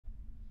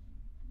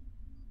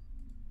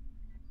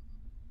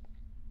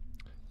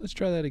Let's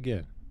try that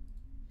again.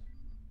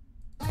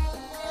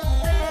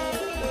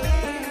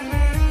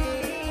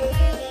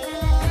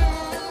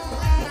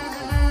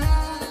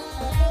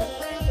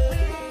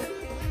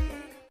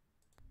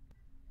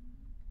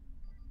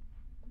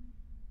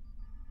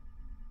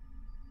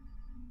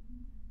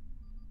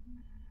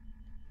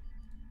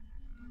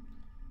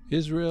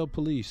 Israel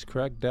police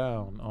crack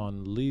down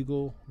on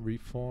legal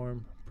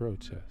reform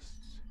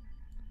protests.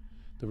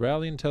 The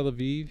rally in Tel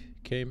Aviv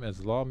came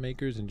as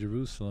lawmakers in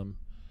Jerusalem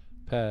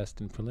passed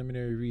in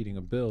preliminary reading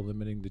a bill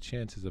limiting the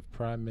chances of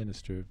Prime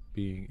Minister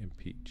being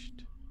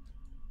impeached.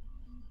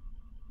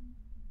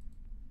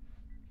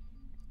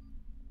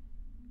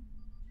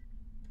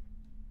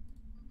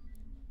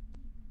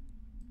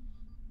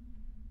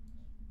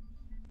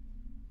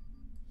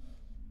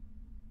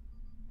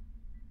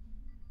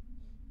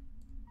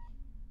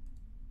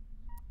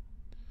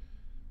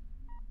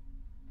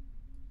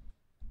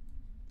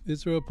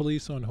 Israel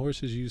police on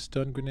horses used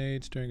stun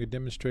grenades during a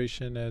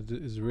demonstration as the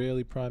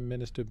Israeli Prime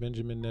Minister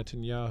Benjamin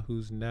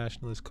Netanyahu's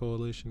nationalist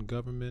coalition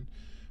government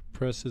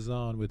presses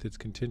on with its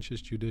contentious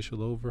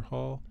judicial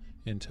overhaul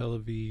in Tel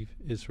Aviv,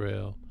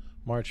 Israel,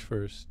 March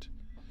 1st.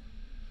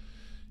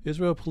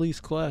 Israel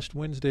police clashed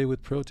Wednesday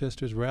with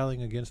protesters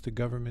rallying against the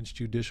government's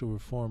judicial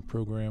reform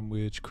program,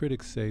 which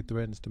critics say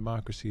threatens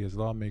democracy, as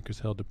lawmakers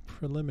held a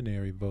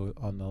preliminary vote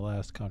on the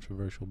last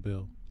controversial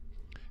bill.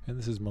 And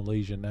this is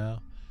Malaysia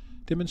now.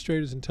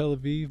 Demonstrators in Tel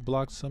Aviv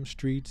blocked some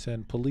streets,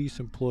 and police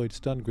employed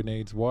stun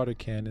grenades, water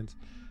cannons,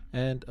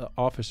 and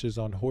officers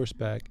on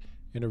horseback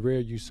in a rare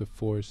use of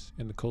force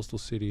in the coastal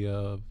city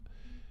of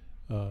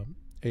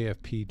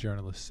AFP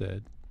journalists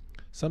said.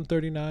 Some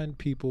 39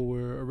 people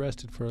were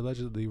arrested for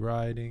allegedly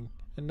rioting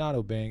and not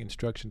obeying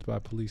instructions by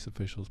police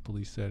officials,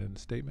 police said in a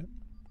statement.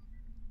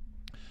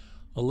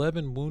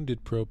 11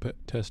 wounded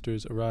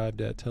protesters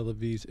arrived at Tel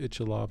Aviv's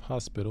Ichalov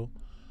Hospital,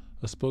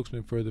 a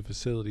spokesman for the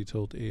facility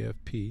told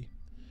AFP.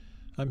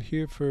 "I'm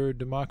here for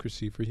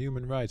democracy, for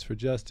human rights, for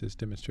justice,"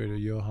 demonstrator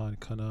Johan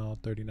Kanal,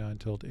 39,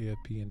 told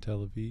AFP in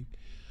Tel Aviv.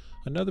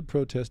 Another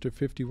protester,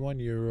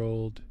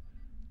 51-year-old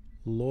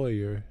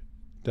lawyer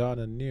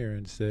Donna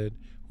Niren, said,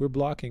 "We're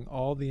blocking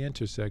all the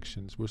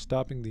intersections. We're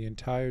stopping the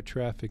entire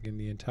traffic in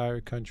the entire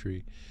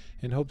country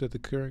and hope that the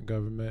current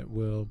government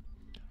will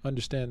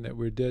understand that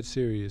we're dead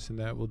serious and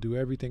that we'll do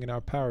everything in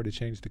our power to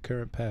change the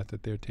current path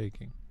that they're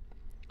taking."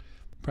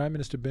 Prime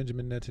Minister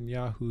Benjamin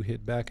Netanyahu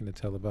hit back in a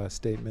televised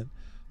statement.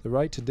 "The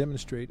right to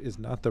demonstrate is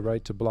not the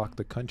right to block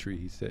the country,"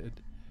 he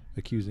said,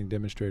 accusing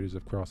demonstrators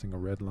of crossing a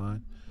red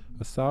line.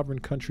 "A sovereign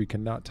country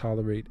cannot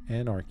tolerate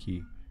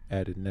anarchy,"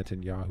 added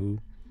Netanyahu,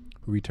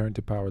 who returned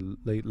to power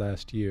late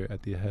last year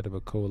at the head of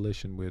a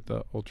coalition with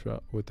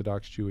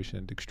ultra-Orthodox Jewish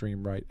and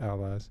extreme right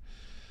allies.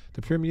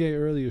 The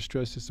premier earlier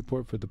stressed his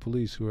support for the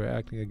police, who are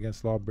acting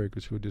against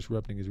lawbreakers who are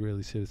disrupting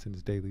Israeli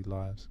citizens' daily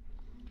lives.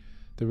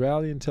 The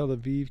rally in Tel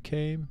Aviv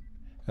came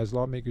as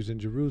lawmakers in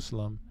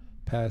Jerusalem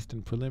passed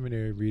in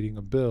preliminary reading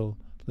a bill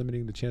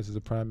limiting the chances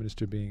of Prime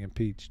Minister being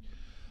impeached.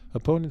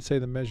 Opponents say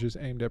the measures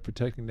aimed at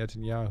protecting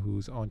Netanyahu,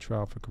 who's on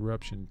trial for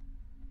corruption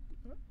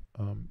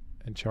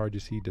and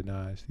charges he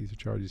denies. These are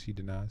charges he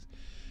denies.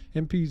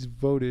 MPs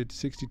voted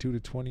 62 to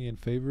 20 in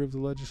favor of the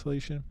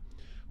legislation,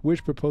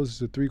 which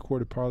proposes a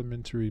three-quarter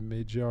parliamentary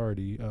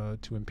majority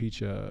to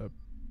impeach a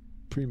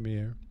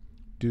premier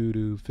due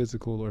to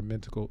physical or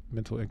mental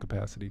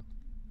incapacity.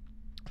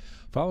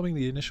 Following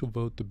the initial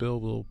vote, the bill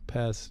will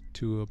pass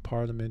to a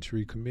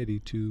parliamentary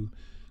committee to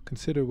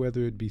consider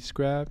whether it be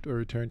scrapped or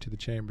returned to the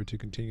chamber to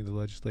continue the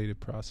legislative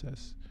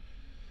process.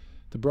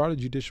 The broader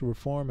judicial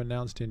reform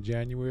announced in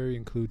January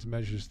includes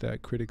measures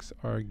that critics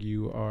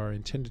argue are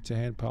intended to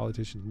hand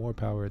politicians more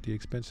power at the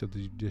expense of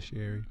the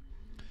judiciary.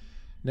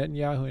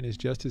 Netanyahu and his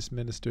Justice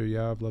Minister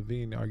Yair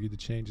Lapid argued the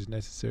change is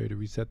necessary to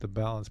reset the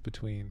balance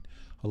between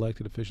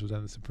elected officials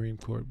and the Supreme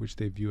Court, which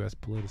they view as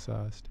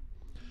politicized.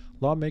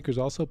 Lawmakers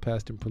also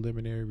passed in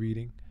preliminary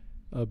reading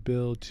a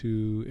bill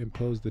to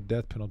impose the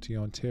death penalty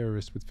on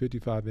terrorists, with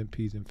 55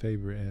 MPs in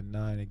favor and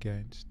 9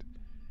 against.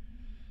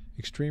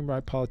 Extreme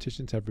right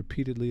politicians have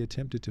repeatedly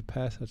attempted to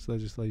pass such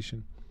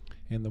legislation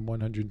in the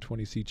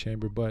 120-seat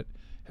chamber, but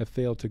have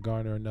failed to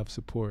garner enough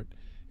support.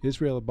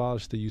 Israel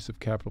abolished the use of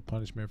capital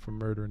punishment for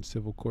murder in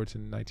civil courts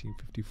in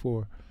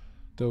 1954,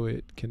 though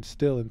it can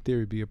still in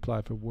theory be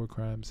applied for war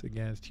crimes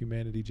against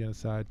humanity,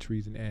 genocide,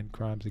 treason, and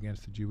crimes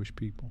against the Jewish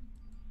people.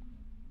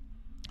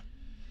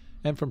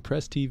 And from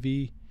Press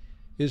TV,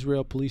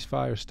 Israel police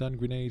fire stun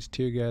grenades,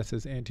 tear gas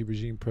as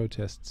anti-regime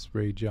protests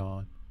rage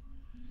on.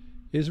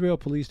 Israel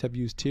police have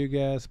used tear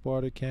gas,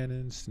 water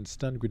cannons, and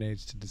stun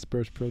grenades to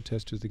disperse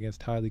protesters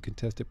against highly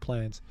contested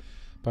plans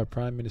by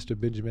Prime Minister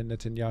Benjamin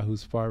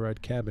Netanyahu's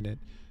far-right cabinet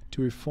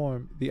to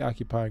reform the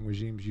occupying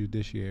regime's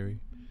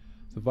judiciary.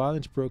 The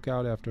violence broke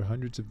out after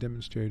hundreds of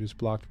demonstrators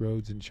blocked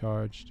roads and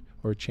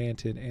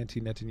chanted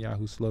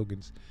anti-Netanyahu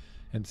slogans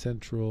in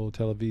central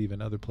Tel Aviv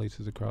and other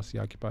places across the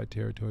occupied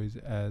territories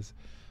as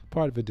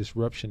part of a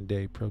Disruption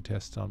Day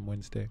protests on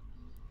Wednesday.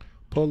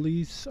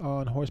 Police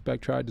on horseback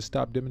tried to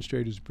stop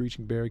demonstrators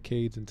breaching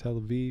barricades in Tel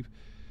Aviv,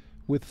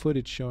 with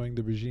footage showing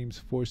the regime's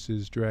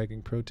forces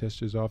dragging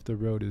protesters off the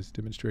road as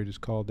demonstrators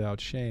called out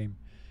shame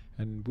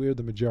and we're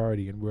the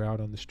majority and we're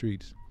out on the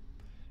streets.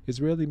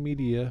 Israeli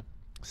media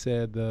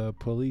said the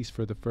police,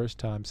 for the first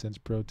time since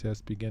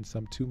protests began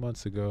some 2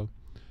 months ago,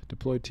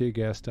 deployed tear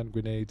gas, stun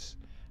grenades,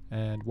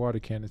 and water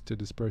cannons to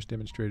disperse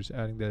demonstrators,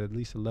 adding that at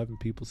least 11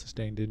 people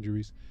sustained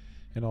injuries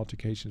in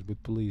altercations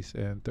with police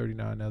and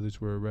 39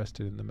 others were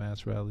arrested in the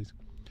mass rallies.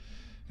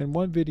 In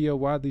one video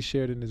widely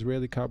shared, an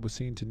Israeli cop was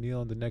seen to kneel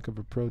on the neck of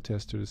a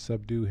protester to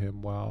subdue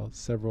him while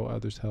several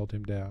others held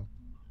him down.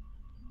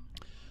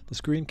 The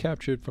screen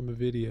captured from a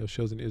video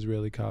shows an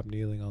Israeli cop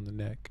kneeling on the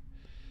neck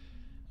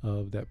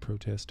of that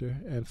protester.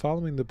 And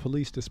following the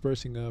police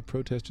dispersing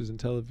protesters in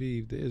Tel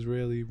Aviv, the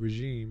Israeli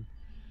regime,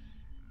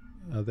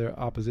 their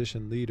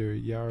opposition leader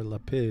Yair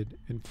Lapid,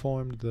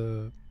 informed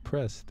the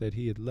press that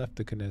he had left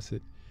the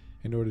Knesset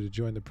in order to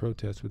join the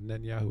protests, with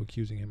Netanyahu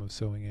accusing him of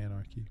sowing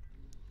anarchy.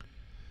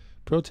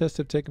 Protests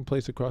have taken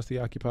place across the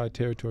occupied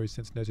territory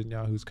since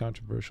Netanyahu's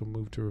controversial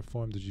move to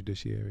reform the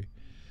judiciary.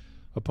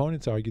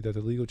 Opponents argue that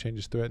the legal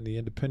changes threaten the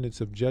independence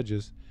of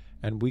judges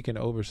and weaken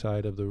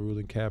oversight of the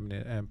ruling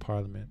cabinet and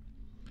parliament.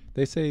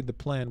 They say the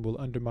plan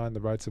will undermine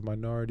the rights of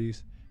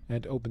minorities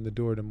and open the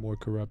door to more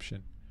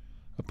corruption.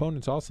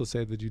 Opponents also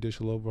say the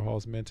judicial overhaul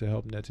is meant to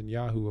help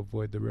Netanyahu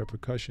avoid the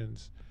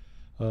repercussions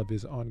of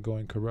his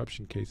ongoing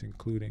corruption case,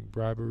 including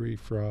bribery,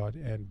 fraud,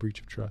 and breach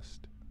of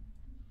trust.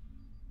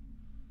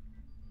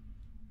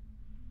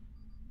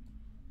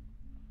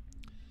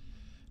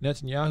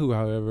 Netanyahu,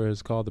 however,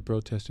 has called the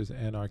protesters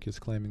anarchists,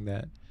 claiming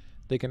that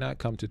they cannot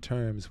come to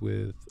terms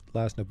with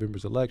last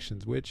November's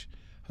elections, which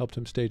helped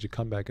him stage a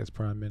comeback as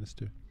prime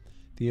minister.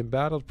 The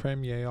embattled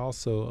premier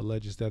also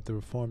alleges that the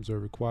reforms are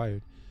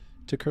required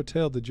to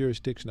curtail the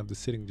jurisdiction of the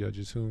sitting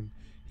judges, whom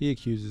he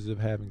accuses of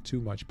having too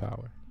much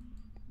power.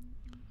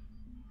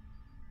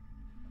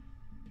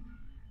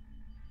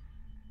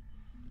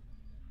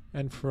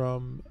 And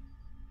from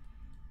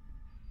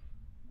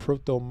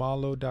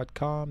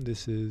protomalo.com,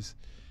 this is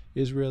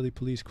Israeli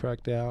police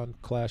crackdown,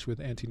 clash with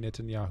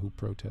anti-Netanyahu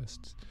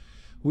protests.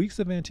 Weeks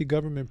of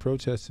anti-government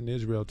protests in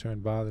Israel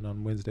turned violent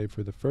on Wednesday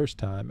for the first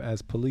time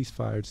as police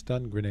fired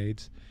stun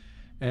grenades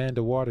and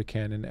a water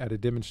cannon at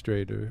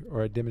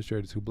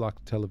demonstrators who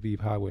blocked the Tel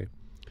Aviv highway.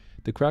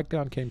 The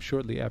crackdown came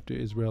shortly after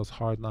Israel's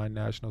hardline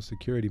national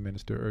security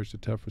minister urged a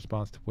tough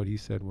response to what he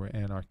said were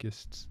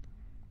anarchists.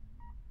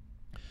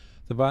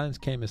 The violence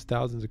came as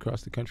thousands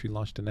across the country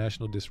launched a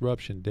national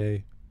disruption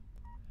day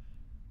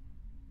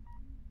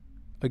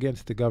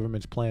against the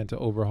government's plan to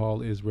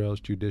overhaul Israel's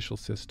judicial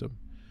system.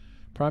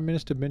 Prime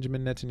Minister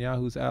Benjamin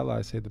Netanyahu's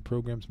allies say the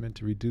program's meant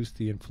to reduce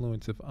the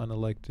influence of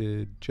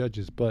unelected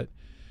judges, but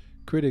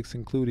critics,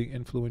 including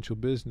influential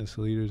business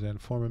leaders and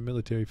former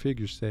military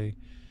figures, say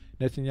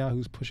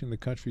Netanyahu's pushing the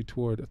country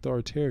toward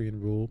authoritarian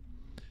rule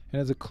and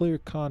has a clear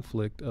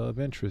conflict of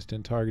interest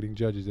in targeting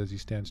judges as he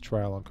stands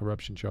trial on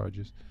corruption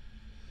charges.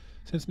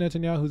 Since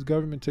Netanyahu's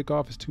government took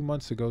office 2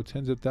 months ago,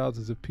 tens of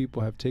thousands of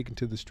people have taken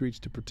to the streets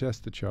to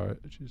protest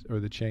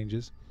the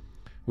changes,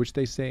 which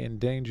they say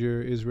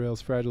endanger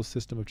Israel's fragile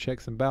system of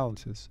checks and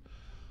balances.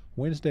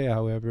 Wednesday,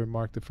 however,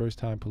 marked the first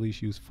time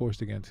police used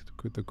force against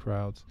the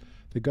crowds.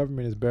 The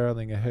government is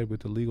barreling ahead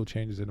with the legal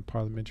changes, and the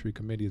parliamentary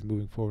committee is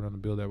moving forward on a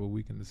bill that will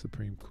weaken the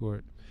Supreme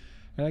Court.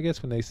 And I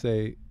guess when they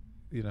say,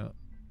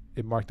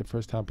 it marked the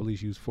first time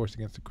police used force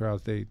against the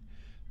crowds, they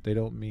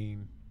don't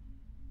mean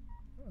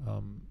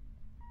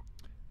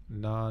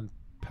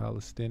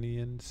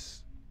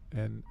non-Palestinians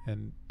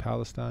and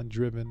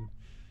Palestine-driven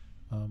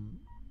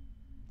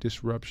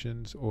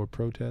disruptions or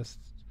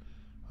protests.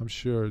 I'm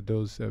sure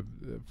those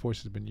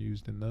forces have been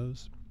used in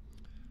those.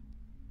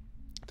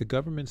 The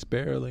government's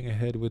barreling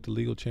ahead with the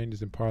legal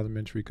changes in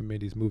parliamentary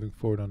committees, moving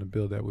forward on a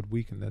bill that would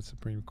weaken that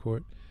Supreme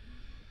Court.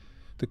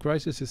 The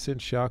crisis has sent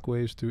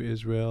shockwaves through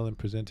Israel and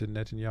presented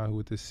Netanyahu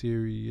with a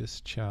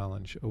serious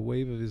challenge. A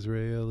wave of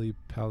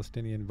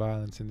Israeli-Palestinian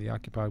violence in the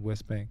occupied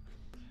West Bank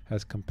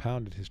has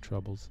compounded his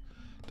troubles.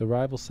 The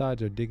rival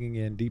sides are digging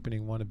in,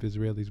 deepening one of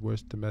Israel's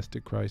worst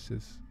domestic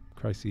crises.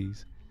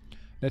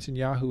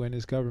 Netanyahu and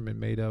his government,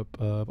 made up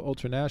of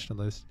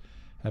ultranationalists,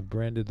 have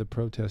branded the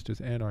protesters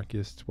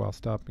anarchists while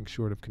stopping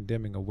short of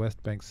condemning a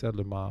West Bank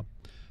settler mob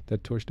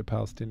that torched a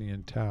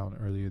Palestinian town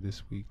earlier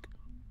this week.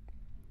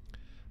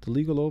 The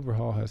legal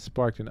overhaul has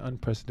sparked an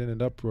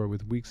unprecedented uproar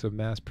with weeks of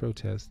mass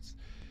protests,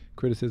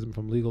 criticism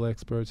from legal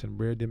experts, and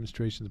rare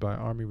demonstrations by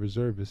Army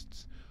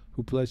reservists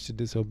who pledged to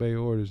disobey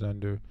orders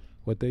under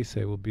what they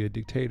say will be a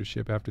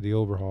dictatorship after the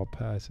overhaul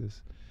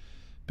passes.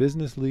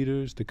 Business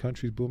leaders, the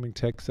country's booming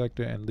tech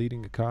sector, and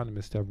leading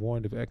economists have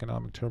warned of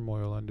economic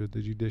turmoil under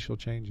the judicial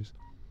changes.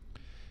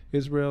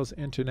 Israel's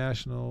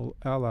international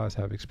allies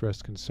have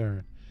expressed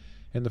concern.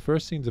 In the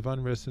first scenes of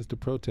unrest since the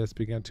protests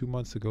began 2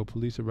 months ago,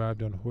 police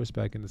arrived on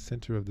horseback in the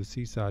center of the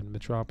seaside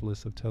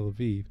metropolis of Tel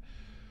Aviv,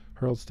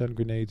 hurled stun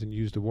grenades, and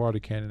used a water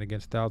cannon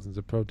against thousands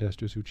of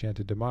protesters who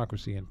chanted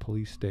democracy and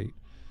police state.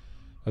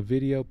 A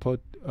video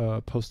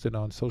posted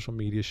on social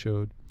media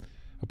showed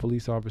a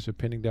police officer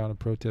pinning down a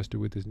protester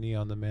with his knee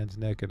on the man's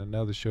neck, and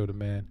another showed a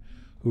man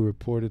who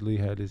reportedly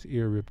had his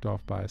ear ripped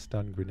off by a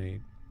stun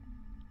grenade.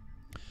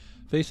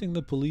 Facing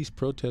the police,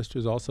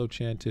 protesters also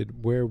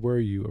chanted, "Where were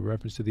you?" a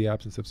reference to the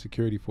absence of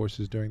security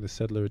forces during the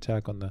settler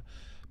attack on the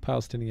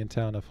Palestinian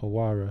town of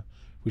Hawara,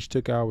 which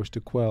took hours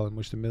to quell and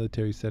which the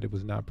military said it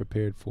was not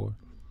prepared for.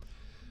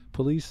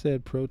 Police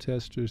said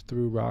protesters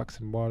threw rocks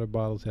and water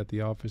bottles at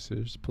the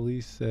officers.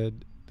 Police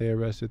said they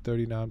arrested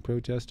 39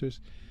 protesters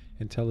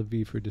in Tel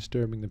Aviv for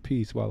disturbing the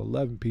peace, while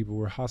 11 people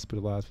were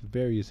hospitalized with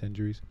various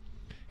injuries,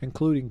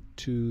 including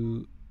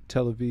to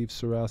Tel Aviv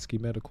Sorovsky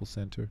Medical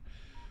Center.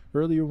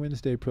 Earlier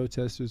Wednesday,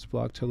 protesters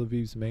blocked Tel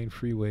Aviv's main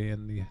freeway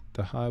and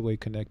the highway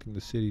connecting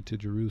the city to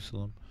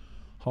Jerusalem,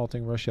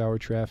 halting rush hour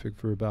traffic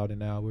for about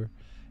an hour.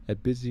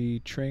 At busy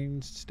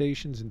train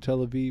stations in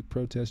Tel Aviv,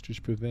 protesters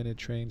prevented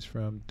trains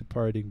from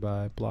departing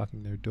by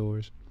blocking their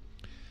doors.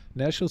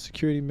 National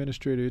Security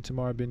Administrator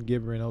Itamar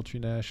Ben-Gvir, an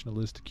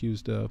ultranationalist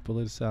accused of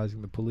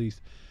politicizing the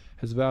police,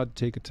 has vowed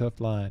to take a tough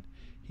line.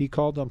 He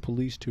called on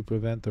police to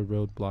prevent the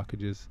road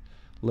blockages,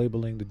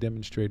 labeling the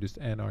demonstrators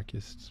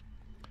anarchists.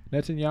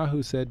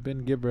 Netanyahu said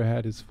Ben-Gvir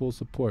had his full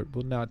support,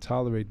 will not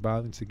tolerate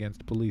violence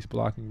against police,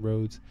 blocking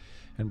roads,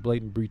 and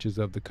blatant breaches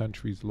of the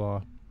country's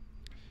law.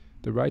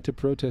 The right to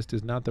protest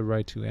is not the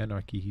right to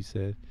anarchy, he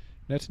said.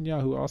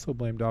 Netanyahu also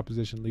blamed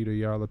opposition leader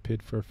Yair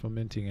Lapid for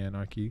fomenting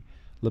anarchy.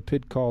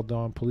 Lapid called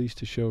on police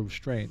to show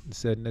restraint and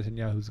said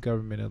Netanyahu's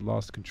government had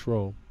lost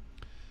control.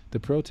 "The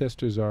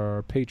protesters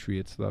are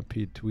patriots,"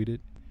 Lapid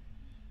tweeted.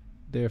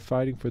 "They are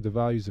fighting for the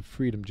values of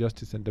freedom,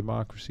 justice, and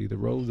democracy. The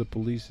role of the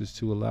police is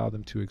to allow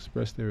them to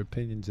express their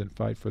opinions and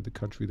fight for the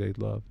country they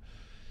love."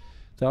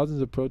 Thousands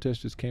of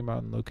protesters came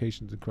out in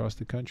locations across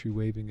the country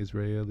waving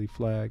Israeli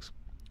flags.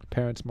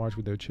 Parents marched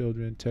with their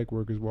children. Tech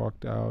workers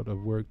walked out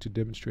of work to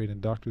demonstrate,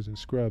 and doctors in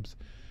scrubs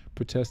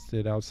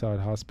protested outside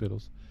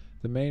hospitals.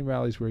 The main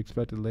rallies were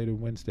expected later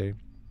Wednesday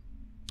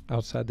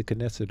outside the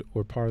Knesset,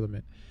 or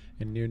Parliament,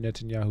 and near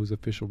Netanyahu's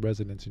official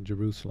residence in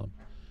Jerusalem.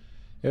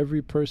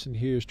 "Every person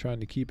here is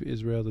trying to keep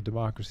Israel a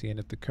democracy, and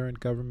if the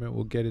current government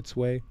will get its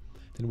way,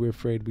 then we're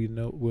afraid we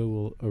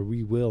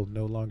will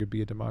no longer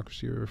be a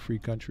democracy or a free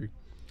country,"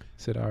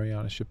 said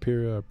Ariana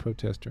Shapira, a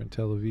protester in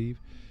Tel Aviv.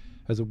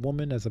 "As a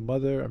woman, as a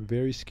mother, I'm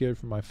very scared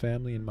for my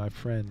family and my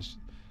friends."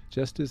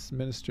 Justice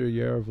Minister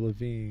Yair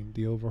Levine,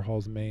 the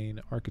overhaul's main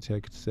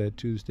architect, said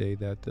Tuesday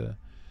that the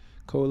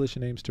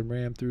coalition aims to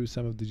ram through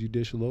some of the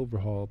judicial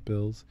overhaul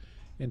bills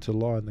into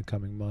law in the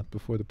coming month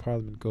before the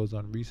parliament goes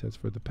on recess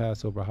for the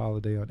Passover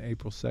holiday on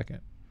April 2nd.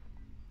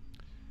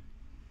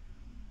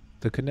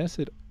 The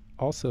Knesset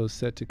also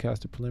set to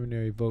cast a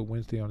preliminary vote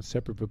Wednesday on a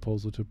separate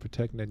proposal to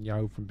protect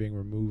Netanyahu from being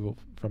removed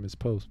from his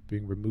post,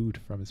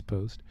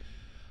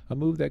 a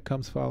move that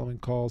comes following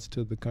calls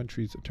to the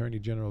country's attorney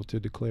general to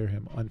declare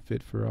him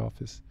unfit for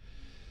office.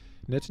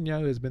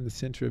 Netanyahu has been the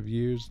center of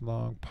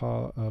years-long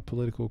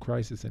political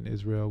crisis in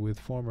Israel, with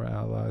former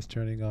allies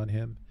turning on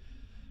him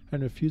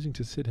and refusing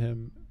to sit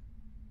him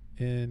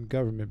in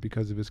government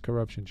because of his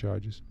corruption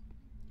charges.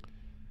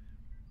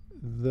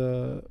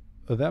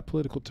 That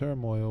political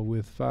turmoil,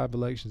 with 5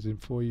 elections in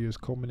 4 years,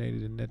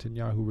 culminated in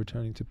Netanyahu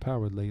returning to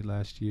power late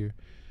last year,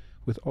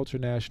 with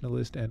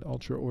ultranationalist and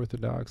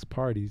ultra-Orthodox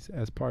parties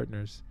as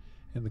partners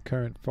in the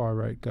current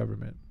far-right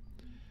government.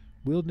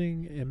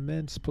 Wielding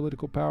immense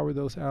political power,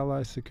 those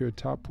allies secured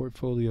top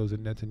portfolios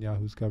in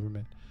Netanyahu's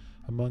government,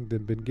 among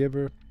them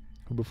Ben-Gvir,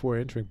 who before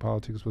entering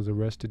politics was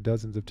arrested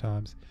dozens of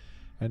times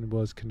and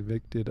was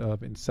convicted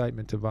of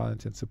incitement to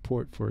violence and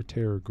support for a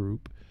terror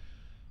group.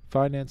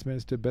 Finance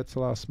Minister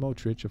Bezalel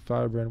Smotrich, a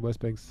firebrand West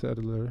Bank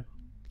settler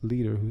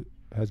leader who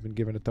has been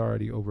given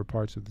authority over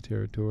parts of the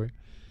territory,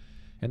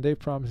 and they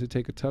promised to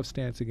take a tough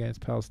stance against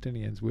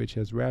Palestinians, which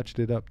has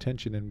ratcheted up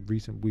tension in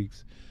recent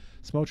weeks.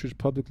 Smotrich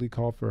publicly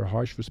called for a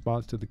harsh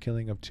response to the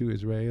killing of 2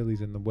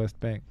 Israelis in the West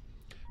Bank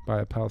by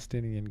a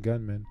Palestinian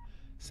gunman,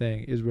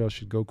 saying Israel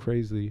should go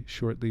crazy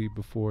shortly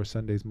before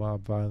Sunday's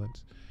mob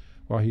violence.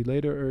 While he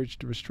later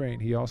urged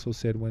restraint, he also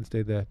said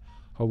Wednesday that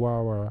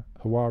Hawara,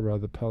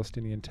 the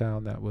Palestinian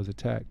town that was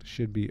attacked,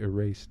 should be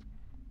erased.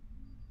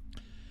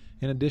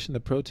 In addition to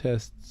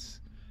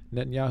protests,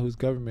 Netanyahu's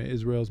government,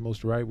 Israel's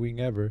most right-wing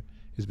ever,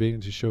 is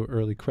beginning to show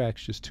early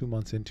cracks just 2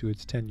 months into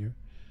its tenure.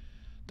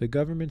 The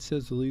government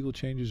says the legal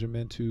changes are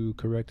meant to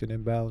correct an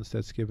imbalance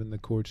that's given the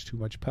courts too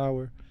much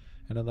power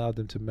and allowed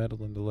them to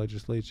meddle in the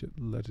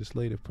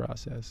legislative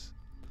process.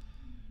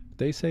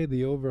 They say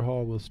the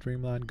overhaul will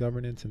streamline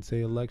governance and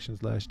say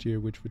elections last year,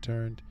 which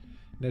returned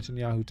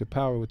Netanyahu to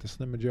power with a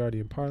slim majority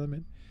in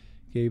parliament,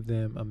 gave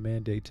them a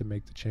mandate to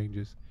make the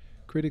changes.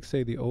 Critics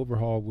say the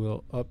overhaul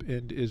will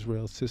upend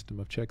Israel's system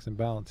of checks and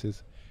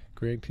balances,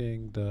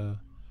 granting the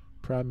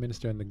prime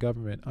minister and the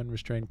government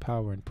unrestrained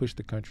power and push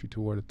the country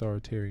toward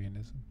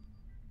authoritarianism.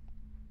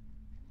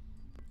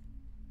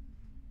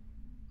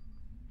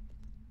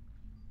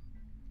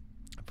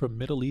 From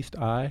Middle East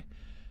Eye,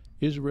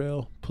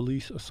 Israel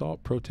police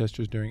assault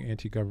protesters during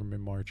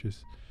anti-government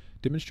marches.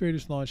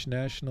 Demonstrators launched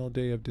National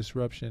Day of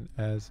Disruption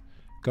as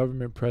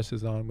government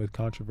presses on with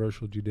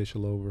controversial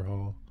judicial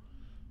overhaul.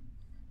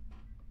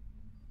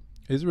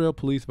 Israel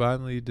police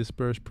violently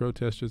dispersed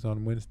protesters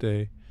on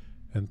Wednesday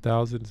and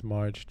thousands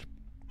marched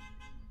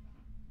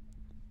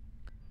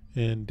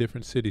in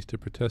different cities to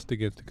protest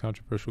against the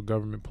controversial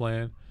government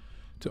plan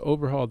to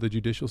overhaul the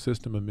judicial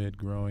system amid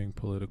growing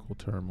political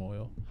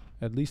turmoil.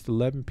 At least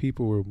 11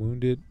 people were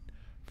wounded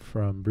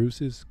from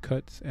bruises,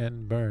 cuts,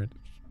 and burns.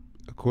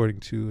 According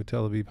to a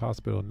Tel Aviv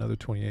hospital, another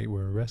 28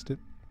 were arrested.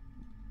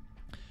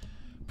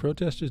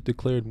 Protesters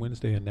declared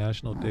Wednesday a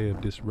national day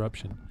of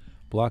disruption,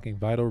 blocking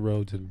vital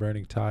roads and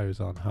burning tires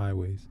on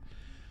highways.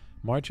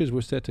 Marches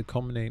were set to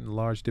culminate in a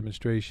large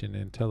demonstration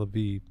in Tel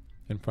Aviv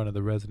in front of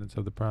the residence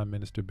of the Prime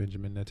Minister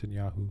Benjamin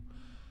Netanyahu.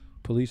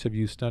 Police have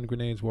used stun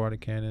grenades, water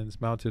cannons,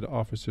 mounted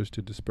officers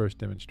to disperse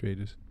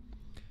demonstrators.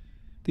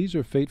 These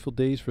are fateful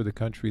days for the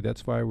country.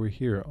 That's why we're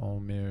here,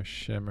 Omer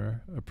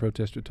Shemer, a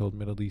protester told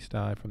Middle East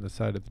Eye from the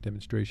site of the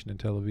demonstration in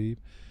Tel Aviv.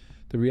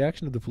 The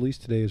reaction of the police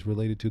today is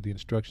related to the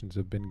instructions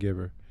of Ben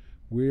Giver.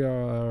 We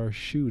are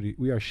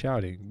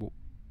shouting.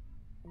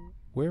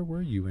 Where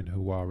were you in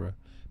Hawara?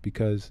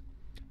 Because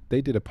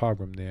they did a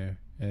pogrom there,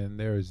 and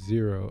there are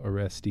 0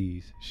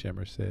 arrestees,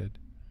 Shemer said.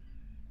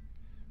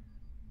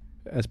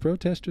 As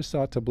protesters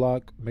sought to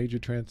block major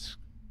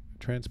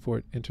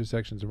transport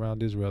intersections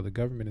around Israel, the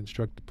government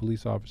instructed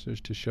police officers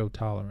to show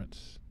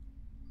tolerance.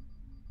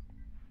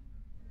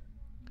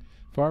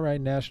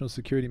 Far-right National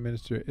Security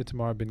Minister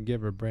Itamar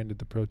Ben-Gvir branded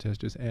the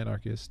protesters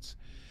anarchists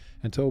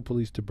and told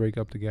police to break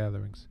up the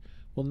gatherings.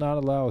 Will not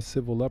allow a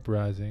civil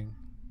uprising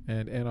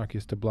and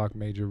anarchists to block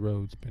major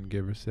roads,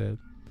 Ben-Gvir said.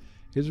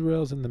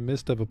 Israel's in the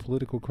midst of a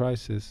political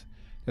crisis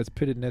that's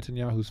pitted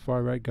Netanyahu's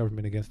far-right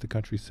government against the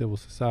country's civil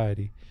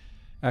society,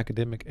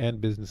 academic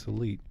and business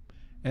elite,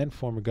 and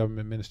former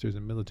government ministers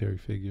and military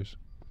figures.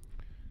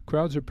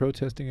 Crowds are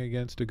protesting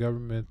against a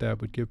government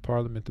that would give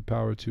Parliament the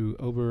power to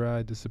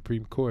override the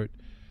Supreme Court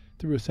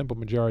through a simple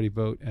majority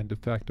vote and de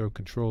facto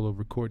control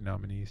over court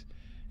nominees.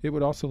 It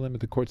would also limit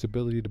the court's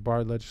ability to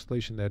bar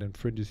legislation that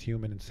infringes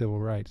human and civil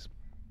rights.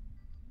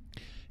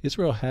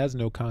 Israel has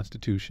no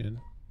constitution,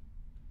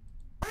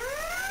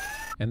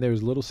 and there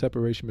is little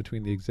separation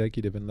between the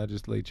executive and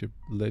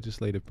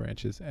legislative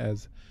branches,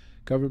 as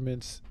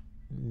governments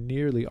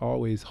nearly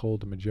always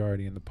hold a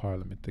majority in the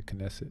parliament, the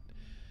Knesset.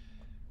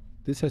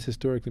 This has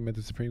historically meant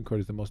the Supreme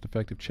Court is the most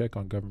effective check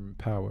on government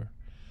power.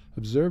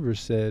 Observers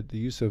said the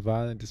use of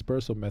violent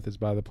dispersal methods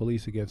by the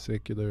police against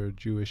secular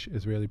Jewish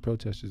Israeli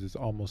protesters is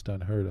almost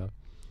unheard of.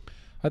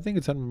 I think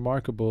it's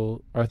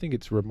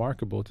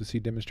remarkable to see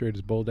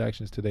demonstrators' bold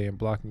actions today in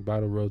blocking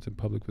vital roads and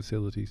public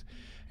facilities,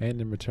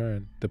 and in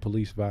return, the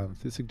police violence.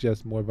 This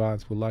suggests more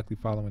violence will likely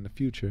follow in the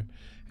future,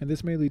 and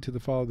this may lead to the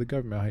fall of the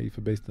government.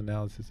 Haifa-based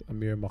analysis,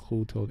 Amir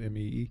Mahmoud told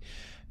MEE.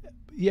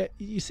 Yeah,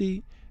 you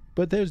see,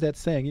 but there's that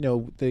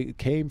saying, they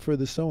came for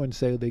the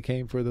so-and-so, they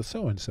came for the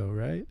so-and-so,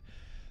 right?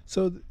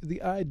 So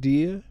the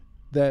idea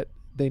that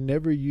they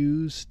never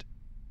used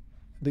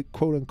the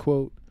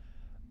quote-unquote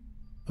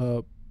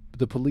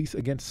the police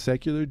against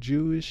secular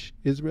Jewish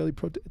Israeli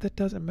protest, that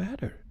doesn't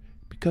matter,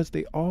 because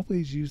they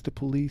always use the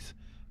police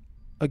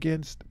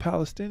against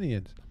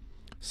Palestinians.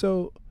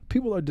 So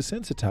people are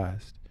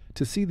desensitized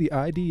to see the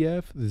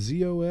IDF, the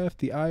ZOF,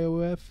 the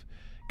IOF,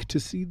 to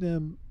see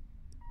them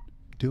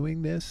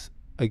doing this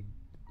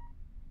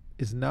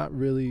is not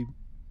really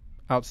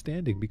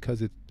outstanding,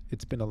 because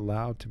it's been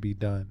allowed to be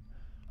done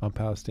on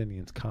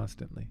Palestinians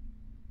constantly.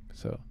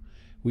 So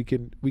we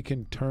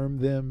can term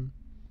them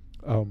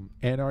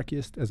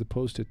anarchists as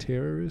opposed to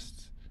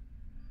terrorists,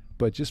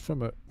 but just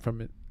from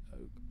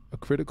a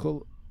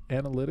critical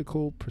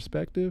analytical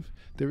perspective,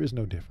 there is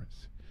no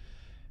difference.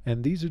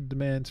 And these are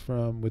demands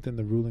from within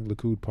the ruling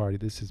Likud party.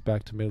 This is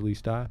back to Middle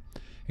East Eye,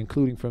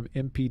 including from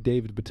MP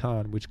David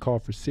Baton, which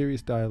called for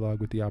serious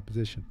dialogue with the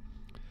opposition.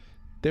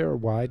 There are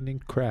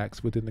widening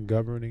cracks within the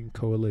governing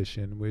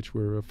coalition, which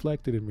were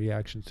reflected in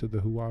reactions to the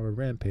Huwara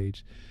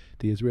rampage,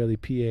 the Israeli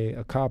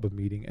PA Aqaba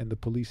meeting, and the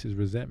police's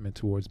resentment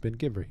towards Ben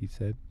Giver, he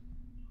said.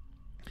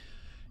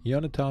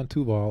 Yonatan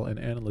Tuval, an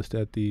analyst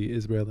at the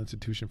Israel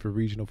Institution for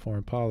Regional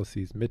Foreign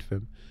Policies,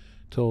 MITFIM,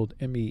 told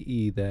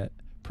MEE that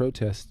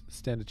protests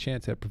stand a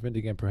chance at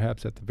preventing and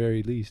perhaps at the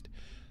very least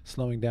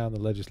slowing down the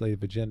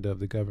legislative agenda of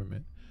the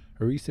government.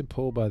 A recent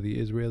poll by the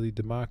Israeli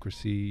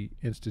Democracy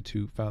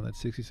Institute found that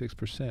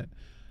 66%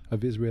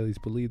 of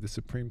Israelis believe the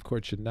Supreme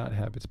Court should not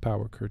have its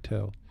power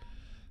curtailed.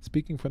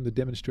 Speaking from the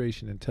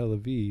demonstration in Tel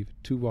Aviv,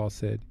 Tuval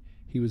said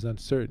he was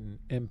uncertain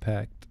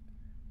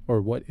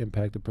what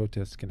impact the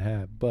protests can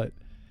have, but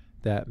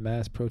that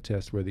mass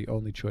protests were the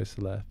only choice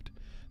left.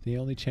 The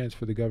only chance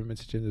for the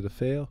government's agenda to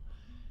fail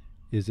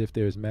is if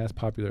there is mass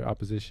popular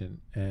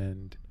opposition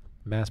and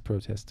mass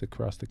protests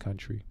across the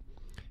country.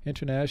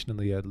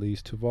 Internationally, at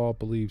least, Tuval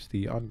believes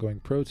the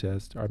ongoing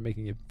protests are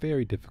making it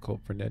very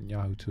difficult for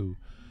Netanyahu to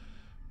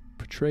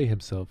portray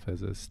himself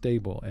as a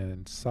stable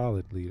and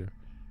solid leader.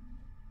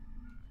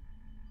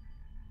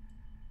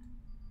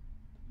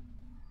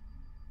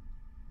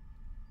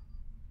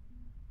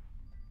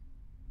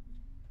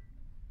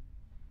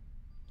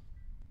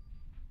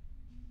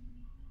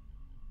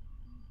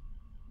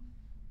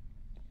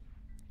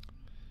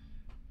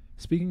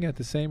 Speaking at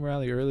the same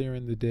rally earlier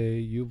in the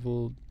day,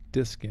 Yuval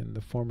Diskin,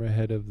 the former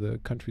head of the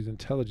country's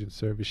intelligence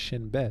service,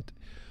 Shin Bet,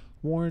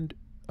 warned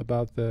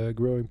about the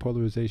growing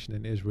polarization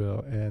in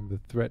Israel and the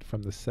threat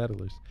from the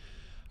settlers.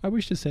 I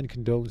wish to send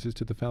condolences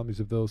to the families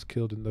of those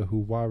killed in the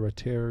Huwara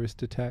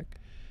terrorist attack,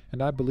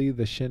 and I believe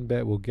that Shin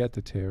Bet will get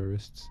the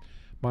terrorists.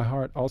 My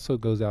heart also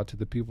goes out to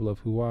the people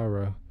of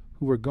Huwara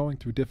who were going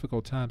through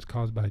difficult times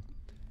caused by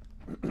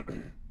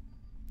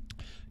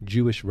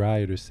Jewish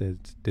rioters, said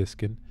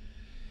Diskin.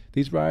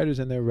 These rioters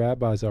and their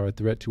rabbis are a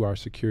threat to our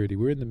security.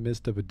 We're in the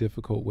midst of a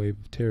difficult wave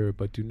of terror,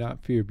 but do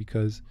not fear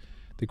because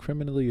the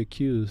criminally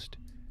accused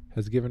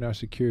has given our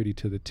security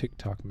to the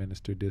TikTok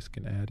minister,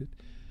 Diskin added.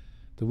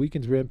 The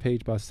weekend's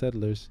rampage by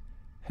settlers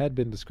had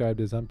been described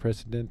as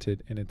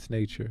unprecedented in its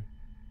nature,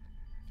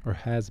 or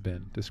has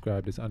been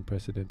described as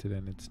unprecedented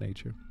in its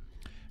nature.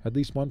 At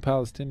least one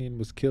Palestinian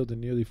was killed and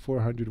nearly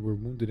 400 were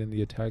wounded in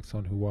the attacks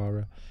on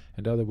Huwara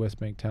and other West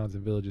Bank towns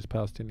and villages,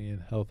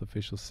 Palestinian health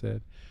officials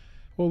said.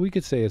 Well, we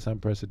could say it's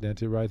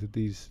unprecedented, right, that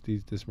this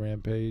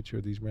rampage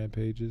or these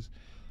rampages,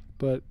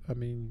 but I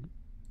mean,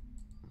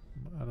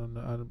 I don't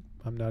know.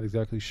 I'm not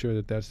exactly sure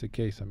that that's the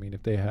case. I mean,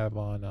 if they have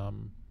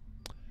on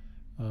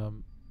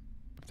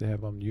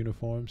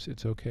uniforms,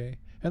 it's okay.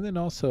 And then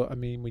also, I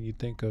mean, when you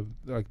think of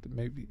like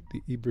maybe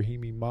the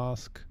Ibrahimi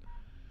Mosque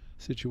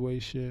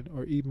situation,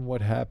 or even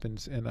what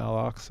happens in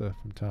Al-Aqsa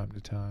from time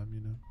to time,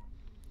 you know.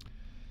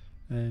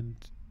 And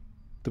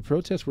the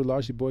protests were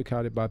largely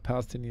boycotted by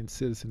Palestinian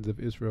citizens of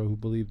Israel who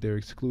believe they're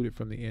excluded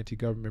from the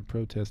anti-government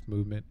protest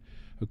movement,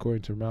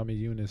 according to Rami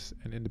Yunus,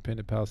 an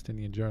independent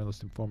Palestinian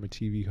journalist and former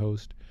TV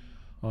host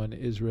on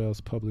Israel's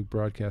Public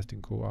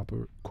Broadcasting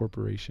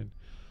Corporation.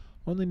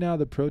 Only now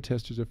the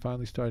protesters are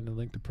finally starting to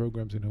link the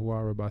programs in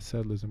Huwara by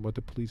settlers and what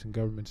the police and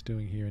government's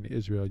doing here in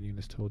Israel,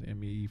 Yunus told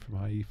MEE from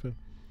Haifa.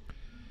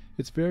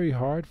 It's very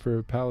hard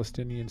for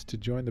Palestinians to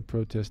join the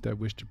protests that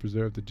wish to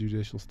preserve the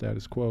judicial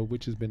status quo,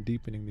 which has been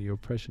deepening the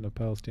oppression of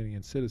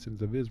Palestinian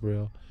citizens of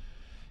Israel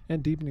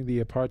and deepening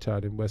the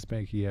apartheid in West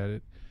Bank, he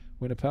added.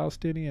 When a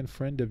Palestinian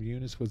friend of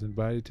Yunus was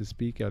invited to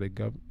speak at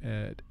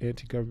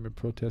anti-government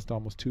protest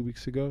almost 2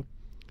 weeks ago,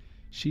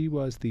 she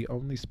was the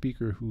only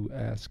speaker who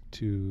asked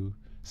to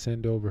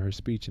send over her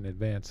speech in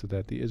advance so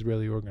that the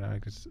Israeli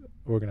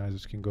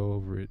organizers can go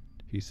over it,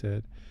 he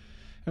said.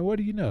 And what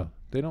do you know?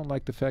 They don't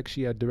like the fact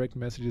she had direct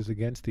messages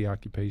against the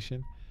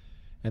occupation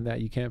and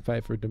that you can't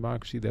fight for a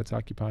democracy that's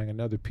occupying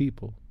another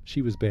people.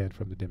 She was banned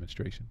from the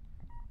demonstration.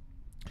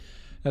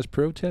 As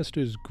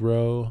protesters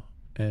grow,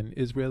 an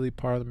Israeli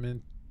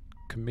parliament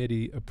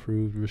committee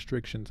approved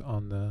restrictions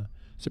on the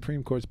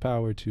Supreme Court's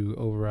power to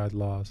override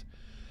laws,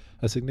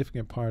 a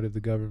significant part of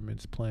the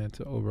government's plan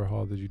to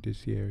overhaul the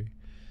judiciary.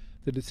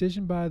 The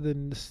decision by the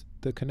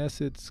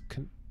Knesset's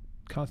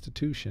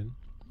Constitution,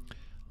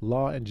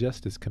 Law and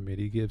Justice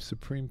Committee gives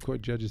Supreme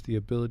Court judges the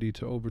ability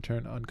to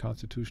overturn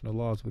unconstitutional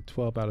laws with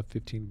 12 out of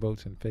 15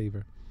 votes in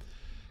favor.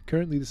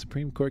 Currently, the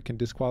Supreme Court can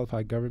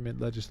disqualify government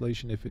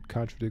legislation if it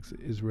contradicts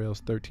Israel's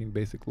 13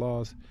 basic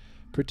laws,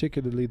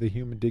 particularly the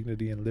Human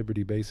Dignity and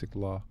Liberty Basic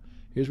Law.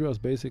 Israel's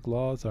basic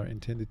laws are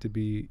intended to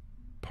be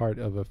part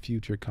of a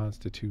future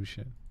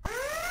constitution.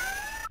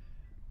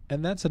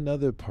 And that's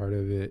another part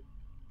of it.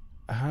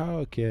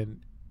 How can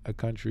a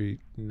country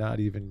not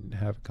even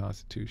have a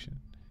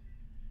constitution?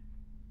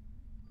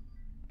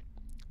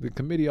 The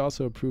committee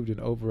also approved an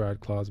override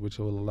clause which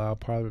will allow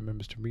parliament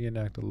members to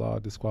reenact a law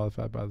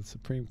disqualified by the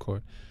Supreme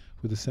Court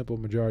with a simple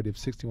majority of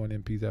 61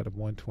 MPs out of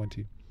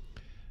 120,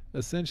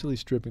 essentially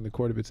stripping the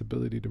court of its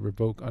ability to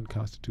revoke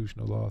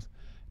unconstitutional laws.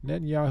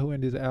 Netanyahu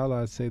and his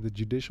allies say the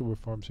judicial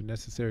reforms are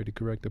necessary to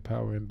correct the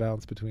power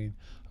imbalance between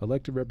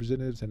elected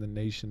representatives and the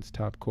nation's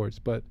top courts,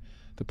 but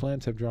the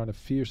plans have drawn a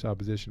fierce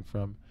opposition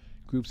from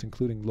groups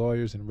including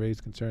lawyers and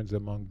raised concerns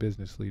among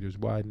business leaders,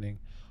 widening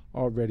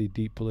already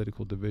deep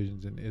political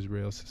divisions in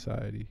Israel's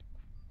society.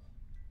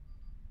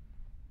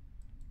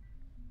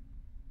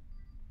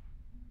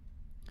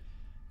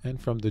 And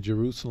from the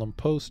Jerusalem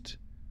Post,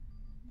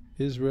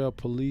 Israel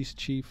police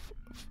chief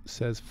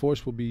says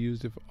force will be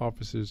used if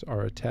officers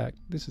are attacked.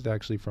 This is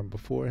actually from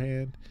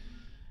beforehand.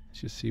 Let's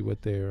just see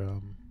what their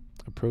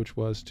approach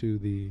was to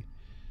the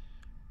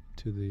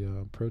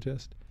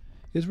protest.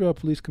 Israel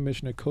Police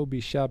Commissioner Kobi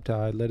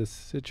Shabtai led a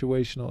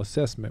situational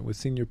assessment with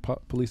senior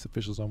police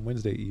officials on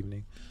Wednesday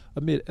evening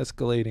amid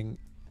escalating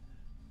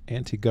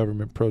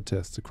anti-government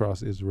protests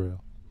across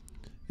Israel.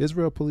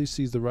 Israel police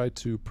sees the right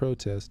to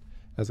protest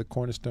as a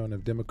cornerstone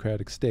of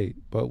democratic state,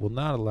 but will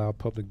not allow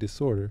public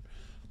disorder,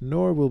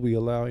 nor will we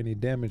allow any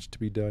damage to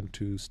be done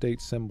to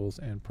state symbols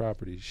and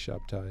property,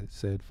 Shabtai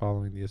said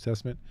following the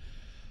assessment.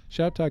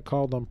 Shabtai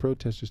called on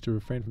protesters to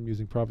refrain from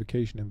using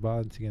provocation and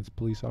violence against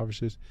police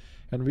officers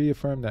and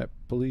reaffirmed that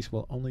police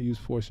will only use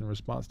force in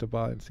response to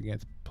violence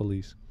against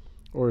police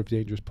or if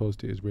dangers posed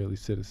to Israeli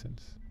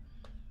citizens.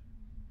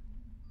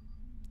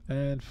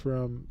 And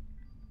from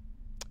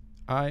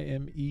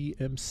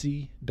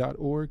imemc.org,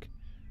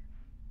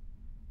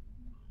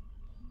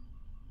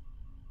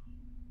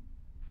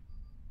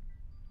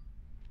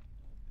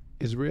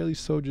 Israeli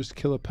soldiers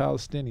kill a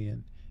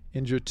Palestinian,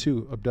 injure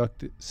 2,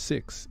 abducted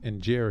 6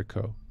 in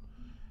Jericho.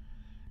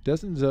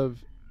 Dozens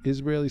of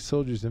Israeli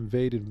soldiers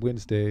invaded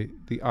Wednesday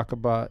the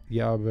Aqaba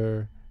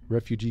Yaber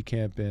refugee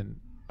camp in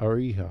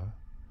Ariha,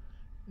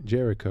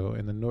 Jericho,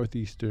 in the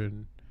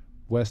northeastern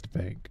West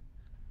Bank,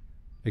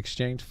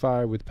 exchanged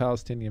fire with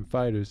Palestinian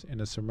fighters in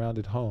a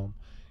surrounded home,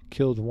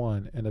 killed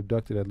one, and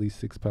abducted at least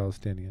 6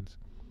 Palestinians.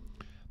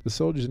 The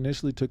soldiers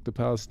initially took the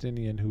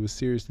Palestinian who was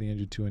seriously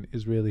injured to an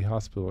Israeli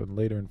hospital and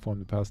later informed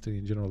the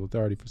Palestinian General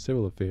Authority for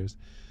Civil Affairs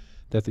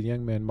that the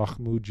young man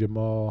Mahmoud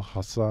Jamal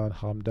Hassan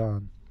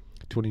Hamdan,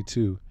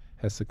 22,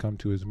 has succumbed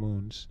to his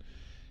wounds.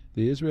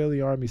 The Israeli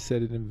army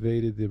said it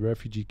invaded the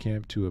refugee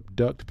camp to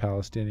abduct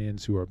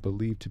Palestinians who are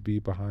believed to be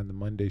behind the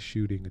Monday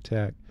shooting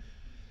attack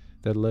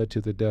that led to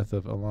the death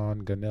of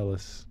Ilan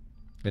Ganelis,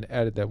 and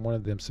added that one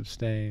of them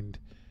sustained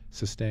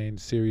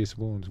serious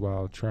wounds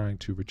while trying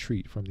to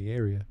retreat from the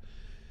area.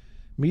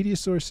 Media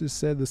sources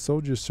said the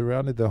soldiers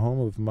surrounded the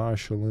home of Mar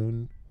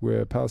Shalom,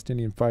 where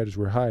Palestinian fighters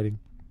were hiding,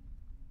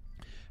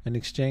 and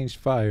exchanged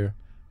fire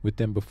with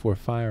them before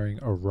firing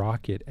a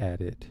rocket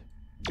at it.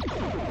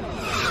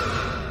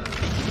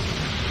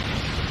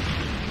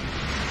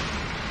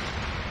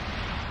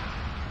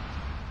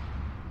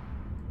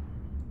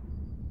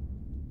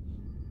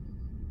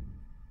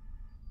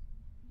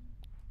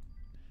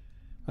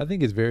 I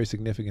think it's very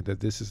significant that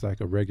this is like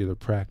a regular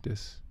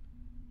practice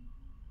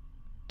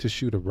to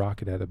shoot a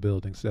rocket at a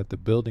building so that the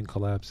building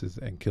collapses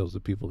and kills the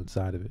people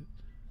inside of it.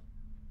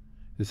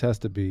 This has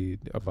to be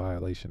a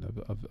violation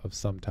of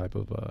some type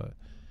of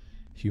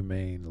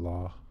humane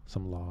law,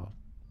 some law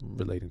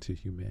relating to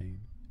humane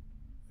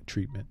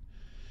treatment.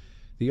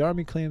 The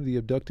army claimed the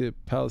abducted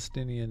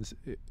Palestinians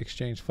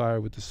exchanged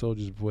fire with the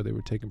soldiers before they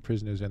were taken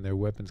prisoners and their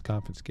weapons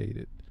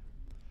confiscated.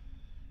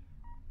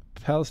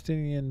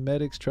 Palestinian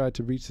medics tried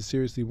to reach the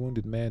seriously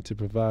wounded man to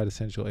provide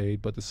essential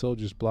aid, but the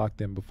soldiers blocked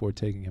them before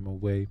taking him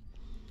away.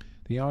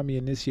 The army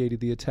initiated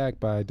the attack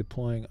by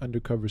deploying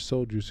undercover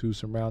soldiers who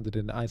surrounded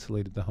and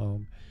isolated the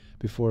home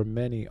before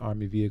many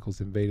army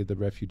vehicles invaded the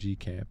refugee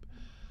camp.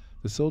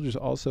 The soldiers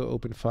also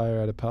opened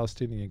fire at a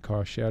Palestinian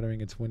car,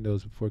 shattering its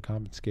windows before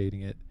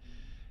confiscating it,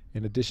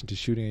 in addition to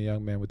shooting a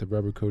young man with a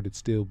rubber-coated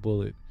steel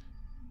bullet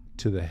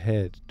to the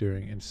head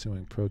during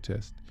ensuing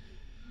protest.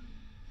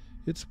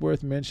 It's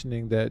worth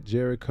mentioning that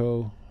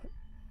Jericho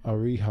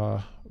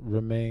Ariha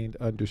remained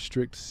under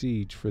strict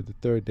siege for the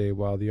third day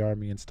while the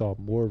army installed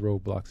more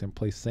roadblocks and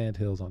placed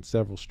sandhills on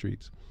several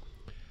streets.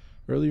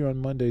 Earlier on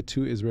Monday,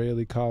 2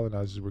 Israeli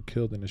colonizers were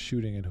killed in a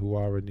shooting in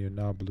Huwara near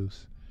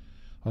Nablus.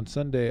 On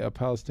Sunday, a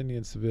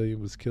Palestinian civilian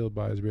was killed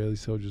by Israeli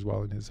soldiers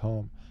while in his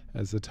home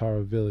at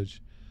Zatara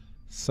village.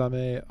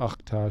 Sameh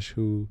Akhtash,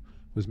 who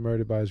was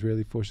murdered by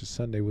Israeli forces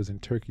Sunday, was in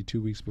Turkey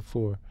 2 weeks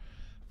before,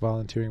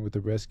 volunteering with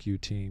the rescue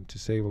team to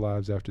save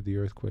lives after the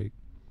earthquake.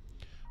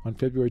 On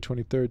February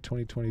 23,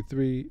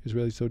 2023,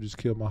 Israeli soldiers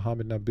killed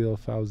Mohammed Nabil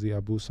Fauzi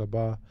Abu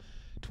Sabah,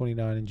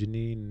 29, in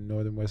Jenin, in the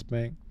northern West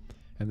Bank.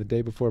 And the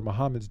day before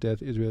Mohammed's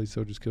death, Israeli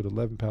soldiers killed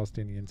 11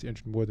 Palestinians,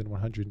 injured more than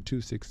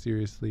 106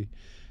 seriously,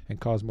 and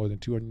caused more than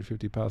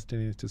 250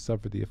 Palestinians to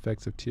suffer the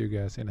effects of tear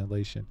gas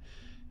inhalation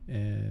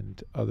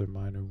and other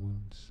minor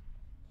wounds.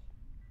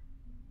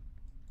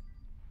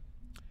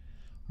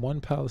 1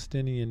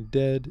 Palestinian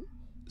dead,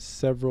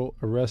 several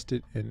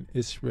arrested in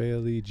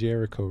Israeli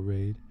Jericho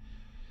raid.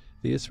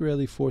 The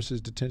Israeli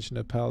forces' detention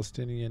of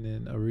Palestinian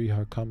in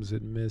Ariha comes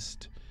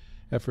amidst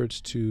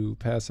efforts to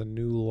pass a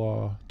new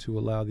law to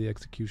allow the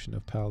execution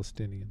of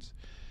Palestinians.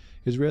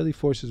 Israeli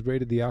forces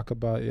raided the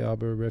Aqaba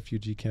Yaber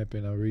refugee camp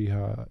in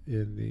Ariha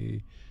in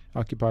the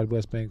occupied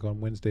West Bank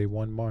on Wednesday,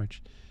 1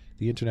 March,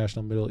 the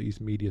International Middle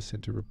East Media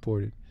Center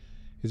reported.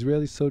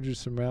 Israeli soldiers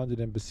surrounded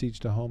and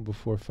besieged a home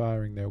before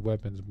firing their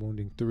weapons,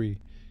 wounding 3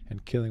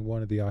 and killing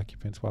 1 of the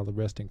occupants while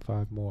arresting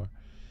 5 more.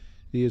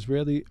 The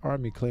Israeli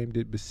army claimed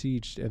it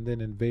besieged and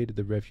then invaded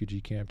the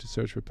refugee camp to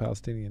search for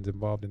Palestinians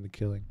involved in the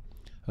killing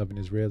of an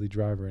Israeli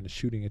driver in a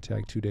shooting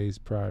attack 2 days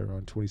prior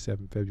on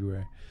 27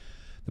 February.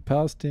 The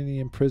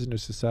Palestinian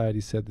Prisoners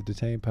Society said the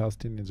detained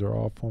Palestinians are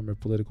all former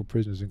political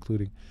prisoners,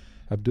 including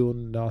Abdul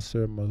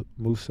Nasser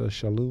Musa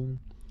Shalom,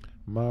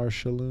 Mar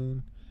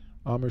Shalom,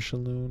 Amr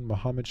Shalom,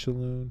 Mohammed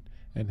Shalom,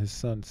 and his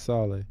son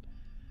Saleh,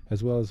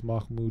 as well as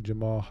Mahmoud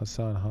Jamal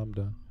Hassan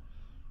Hamdan,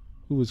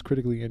 who was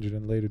critically injured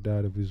and later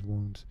died of his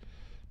wounds.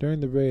 During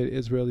the raid,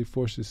 Israeli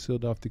forces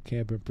sealed off the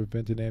camp and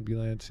prevented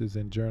ambulances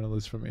and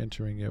journalists from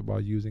entering it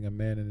while using a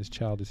man and his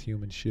child as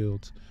human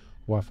shields,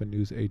 Wafa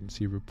news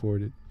agency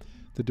reported.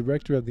 The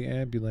director of the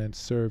ambulance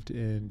served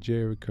in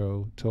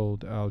Jericho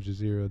told Al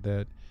Jazeera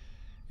that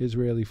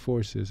Israeli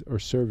forces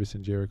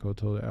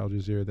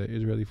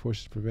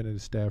prevented the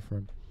staff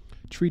from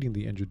treating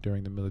the injured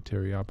during the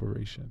military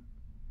operation.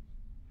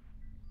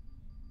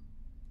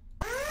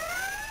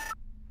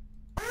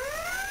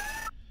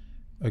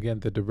 Again,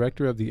 the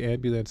director of the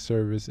ambulance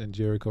service in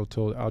Jericho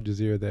told Al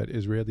Jazeera that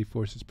Israeli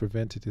forces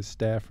prevented his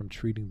staff from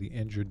treating the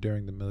injured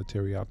during the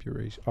military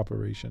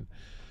operation.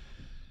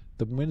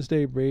 The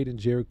Wednesday raid in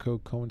Jericho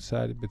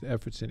coincided with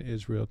efforts in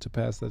Israel to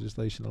pass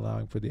legislation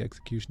allowing for the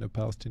execution of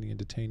Palestinian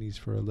detainees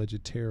for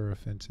alleged terror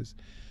offenses.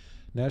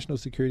 National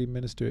Security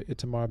Minister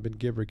Itamar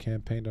Ben-Gvir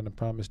campaigned on a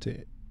promise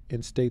to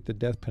reinstate the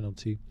death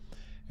penalty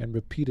and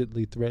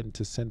repeatedly threatened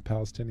to send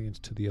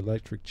Palestinians to the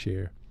electric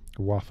chair,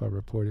 Wafa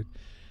reported.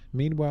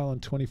 Meanwhile, on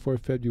 24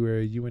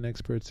 February, UN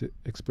experts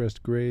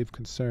expressed grave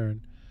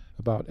concern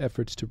about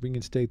efforts to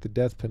reinstate the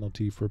death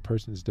penalty for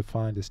persons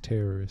defined as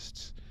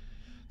terrorists.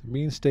 The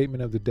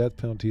reinstatement of the death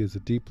penalty is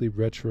a deeply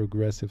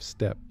retrogressive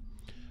step,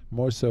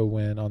 more so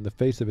when, on the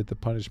face of it, the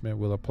punishment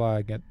will apply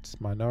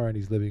against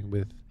minorities living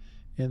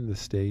within the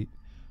state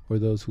or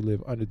those who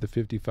live under the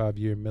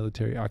 55-year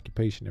military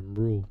occupation and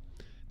rule,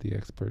 the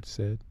experts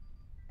said.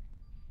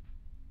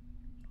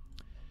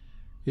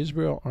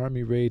 Israel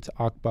Army raids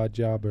Akba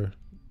Jabir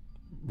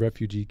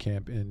refugee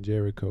camp in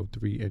Jericho,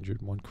 3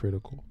 injured, 1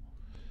 critical.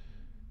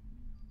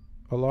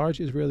 A large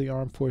Israeli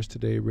armed force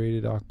today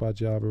raided Akba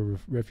Jabir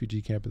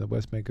refugee camp in the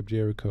West Bank of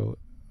Jericho,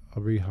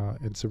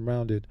 Ariha, and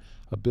surrounded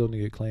a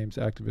building it claims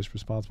activists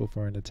responsible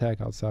for an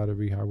attack outside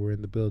Ariha were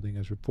in the building.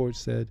 As reports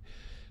said,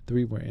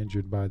 3 were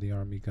injured by the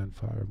army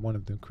gunfire, 1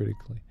 of them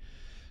critically.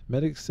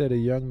 Medics said a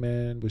young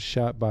man was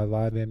shot by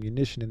live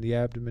ammunition in the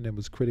abdomen and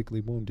was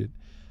critically wounded.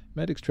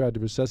 Medics tried to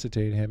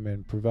resuscitate him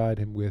and provide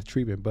him with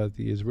treatment, but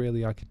the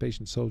Israeli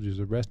occupation soldiers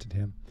arrested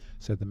him,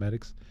 said the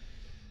medics.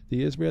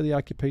 The Israeli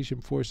occupation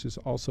forces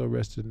also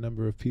arrested a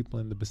number of people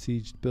in the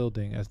besieged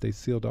building as they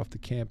sealed off the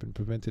camp and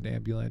prevented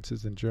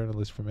ambulances and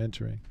journalists from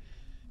entering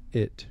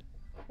it,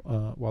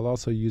 while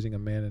also using a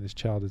man and his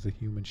child as a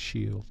human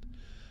shield.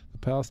 The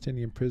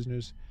Palestinian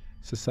Prisoners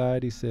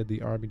Society said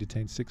the army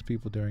detained 6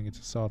 people during its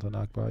assault on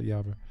Akba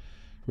Jabir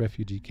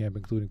refugee camp,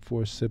 including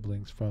 4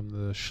 siblings from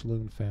the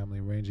Shloon family,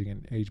 ranging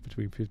in age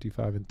between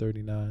 55 and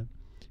 39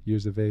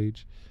 years of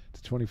age, the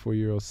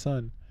 24-year-old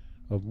son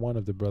of one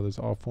of the brothers,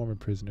 all former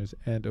prisoners,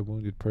 and a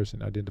wounded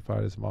person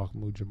identified as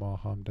Mahmoud Jamal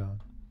Hamdan.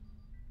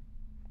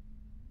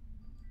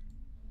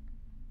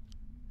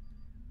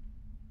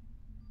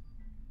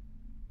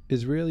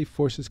 Israeli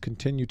forces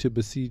continue to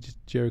besiege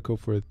Jericho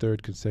for a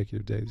 3rd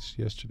consecutive day. This is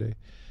yesterday.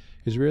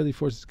 Israeli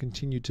forces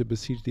continue to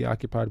besiege the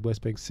occupied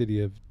West Bank city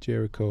of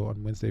Jericho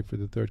on Wednesday for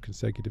the 3rd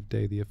consecutive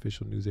day, the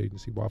official news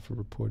agency Wafa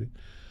reported.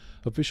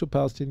 Official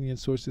Palestinian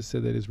sources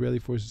said that Israeli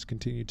forces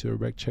continue to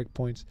erect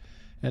checkpoints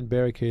and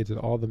barricades at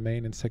all the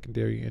main and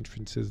secondary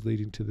entrances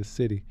leading to the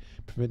city,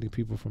 preventing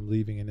people from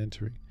leaving and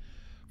entering.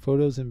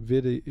 Photos and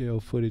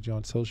video footage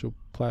on social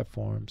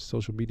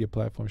media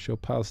platforms show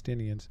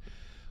Palestinians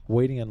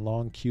waiting in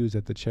long queues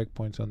at the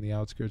checkpoints on the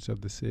outskirts of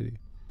the city.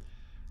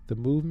 The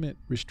movement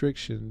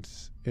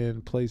restrictions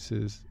in place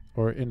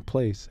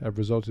have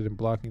resulted in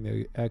blocking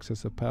the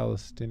access of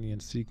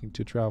Palestinians seeking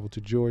to travel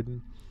to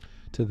Jordan,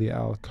 to the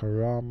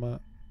Al-Karama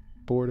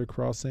border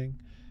crossing,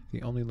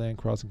 the only land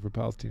crossing for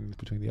Palestinians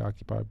between the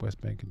occupied West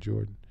Bank and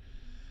Jordan.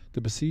 The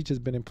besiege has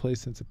been in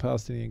place since a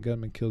Palestinian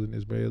gunman killed an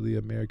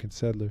Israeli-American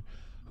settler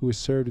who has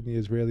served in the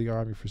Israeli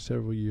army for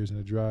several years in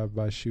a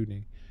drive-by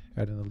shooting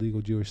at an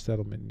illegal Jewish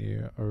settlement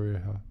near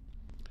Ariha.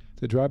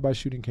 The drive-by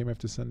shooting came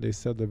after Sunday's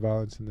settler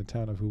violence in the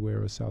town of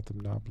Huwara, south of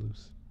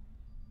Nablus.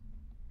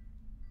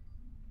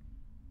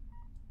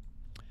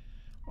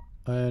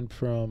 And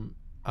from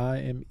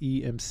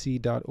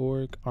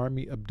imemc.org,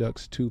 Army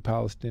abducts 2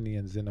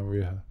 Palestinians in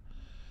Ariha.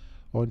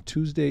 On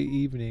Tuesday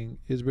evening,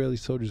 Israeli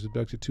soldiers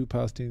abducted 2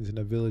 Palestinians in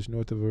a village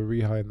north of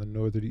Ariha in the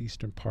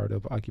northeastern part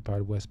of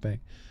occupied West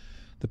Bank.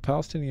 The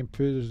Palestinian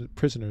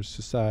Prisoners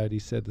Society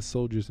said the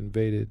soldiers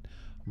invaded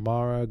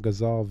Mara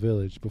Ghazal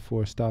village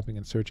before stopping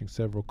and searching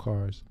several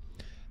cars.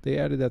 They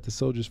added that the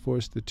soldiers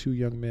forced the 2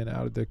 young men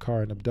out of their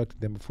car and abducted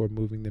them before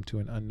moving them to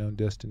an unknown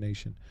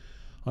destination.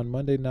 On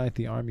Monday night,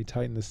 the army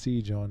tightened the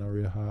siege on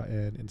Ariha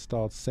and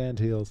installed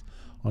sandhills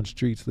on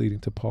streets leading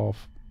to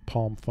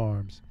Palm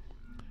Farms,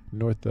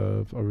 north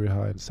of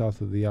Ariha and south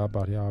of the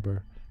Akba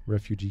Jabir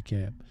refugee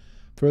camp.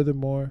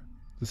 Furthermore,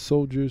 the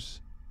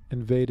soldiers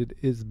invaded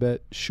Izbet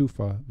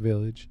Shufa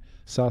village,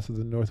 south of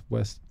the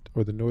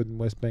northern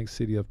West Bank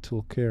city of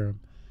Tulkarem,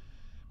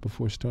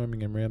 before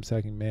storming and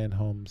ransacking man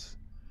homes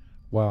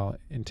while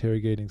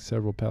interrogating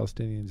several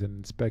Palestinians and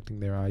inspecting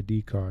their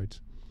ID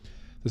cards.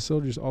 The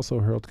soldiers also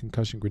hurled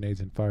concussion grenades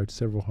and fired at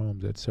several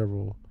homes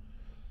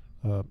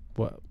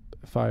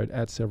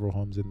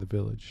in the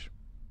village.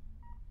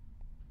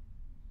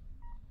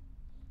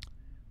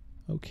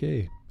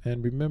 Okay,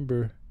 and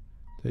remember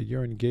that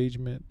your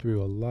engagement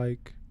through a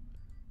like,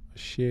 a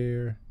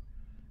share,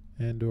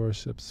 and or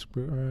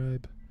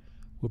subscribe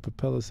will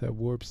propel us at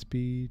warp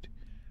speed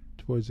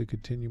towards the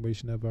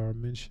continuation of our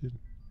mission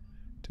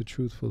to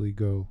truthfully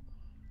go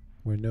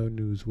where no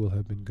news will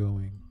have been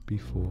going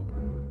before.